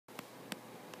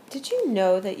Did you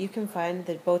know that you can find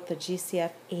both the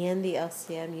GCF and the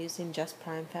LCM using just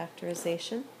prime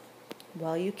factorization?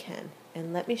 Well, you can,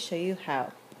 and let me show you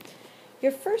how.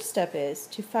 Your first step is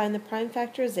to find the prime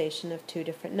factorization of two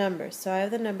different numbers. So I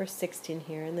have the number 16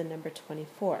 here and the number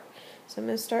 24. So I'm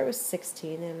going to start with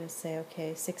 16 and I'm going to say,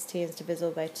 okay, 16 is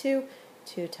divisible by 2.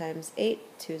 2 times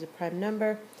 8, 2 is a prime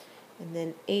number. And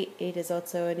then 8 is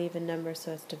also an even number,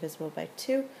 so it's divisible by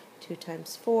 2. 2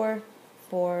 times 4,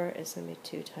 4 is going to be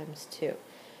 2 times 2.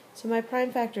 So my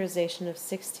prime factorization of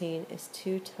 16 is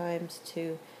 2 times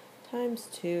 2 times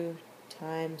 2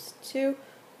 times 2,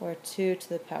 or 2 to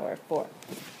the power of 4.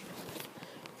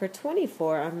 For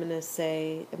 24, I'm going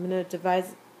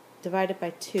to divide it by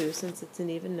 2 since it's an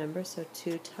even number, so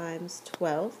 2 times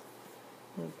 12.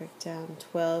 I'll break down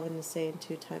 12 into saying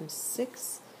 2 times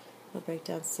 6. I'll break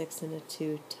down 6 into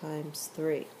 2 times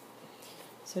 3.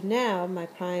 So now my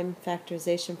prime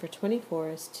factorization for 24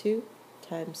 is 2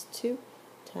 times 2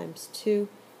 times 2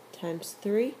 times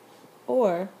 3,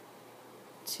 or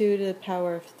 2 to the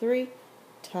power of 3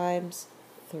 times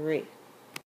 3.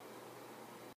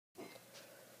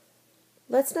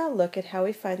 Let's now look at how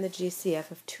we find the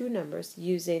GCF of two numbers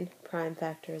using prime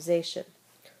factorization.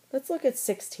 Let's look at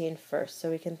 16 first so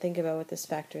we can think about what this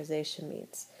factorization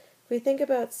means. If we think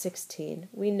about 16,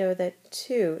 we know that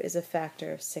 2 is a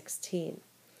factor of 16.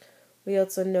 We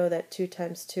also know that 2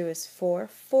 times 2 is 4.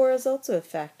 4 is also a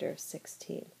factor of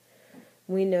 16.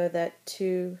 We know that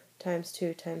 2 times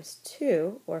 2 times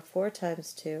 2, or 4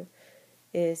 times 2,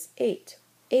 is 8.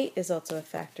 8 is also a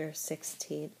factor of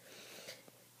 16.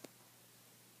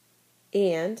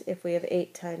 And if we have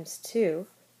 8 times 2,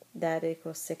 that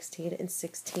equals 16, and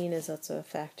 16 is also a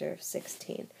factor of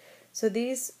 16. So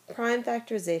these prime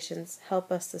factorizations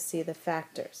help us to see the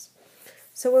factors.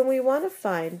 So when we want to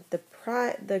find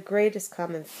the greatest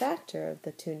common factor of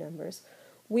the two numbers,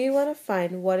 we want to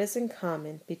find what is in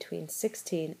common between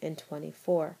 16 and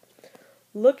 24.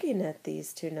 Looking at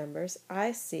these two numbers,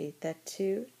 I see that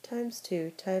 2 times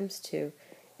 2 times 2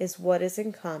 is what is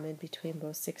in common between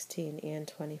both 16 and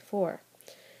 24.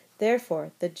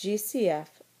 Therefore, the GCF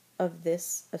of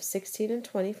 16 and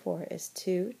 24 is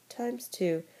 2 times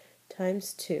 2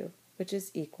 times 2, which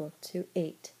is equal to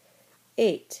 8.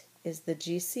 8 is the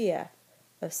GCF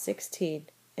of 16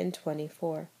 and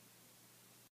 24.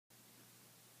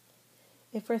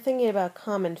 If we're thinking about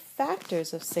common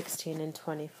factors of 16 and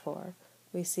 24,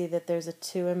 we see that there's a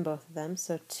 2 in both of them,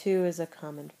 so 2 is a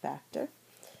common factor.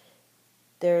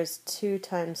 There's 2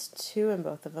 times 2 in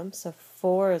both of them, so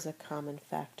 4 is a common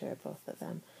factor of both of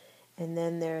them. And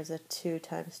then there's a 2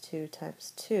 times 2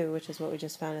 times 2, which is what we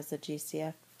just found as the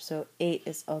GCF, so 8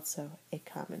 is also a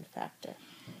common factor.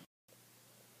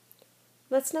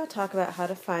 Let's now talk about how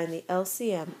to find the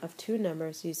LCM of two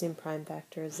numbers using prime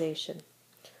factorization.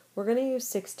 We're going to use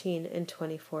 16 and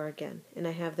 24 again, and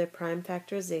I have their prime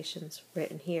factorizations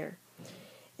written here.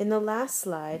 In the last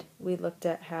slide, we looked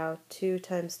at how 2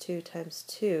 times 2 times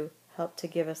 2 helped to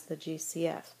give us the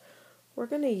GCF. We're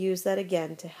going to use that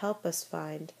again to help us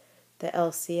find the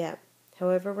LCM.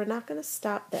 However, we're not going to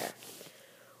stop there.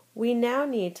 We now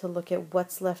need to look at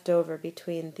what's left over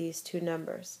between these two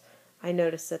numbers. I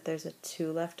notice that there's a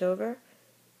 2 left over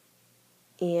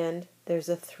and there's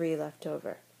a 3 left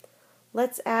over.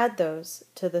 Let's add those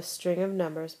to the string of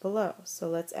numbers below. So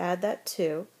let's add that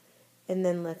 2 and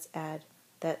then let's add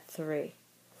that 3.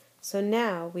 So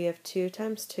now we have 2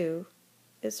 times 2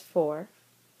 is 4,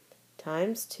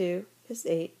 times 2 is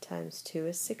 8, times 2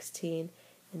 is 16,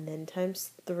 and then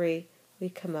times 3, we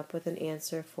come up with an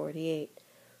answer of 48.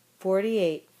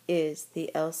 48 is the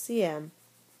LCM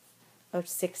of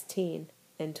 16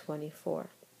 and 24.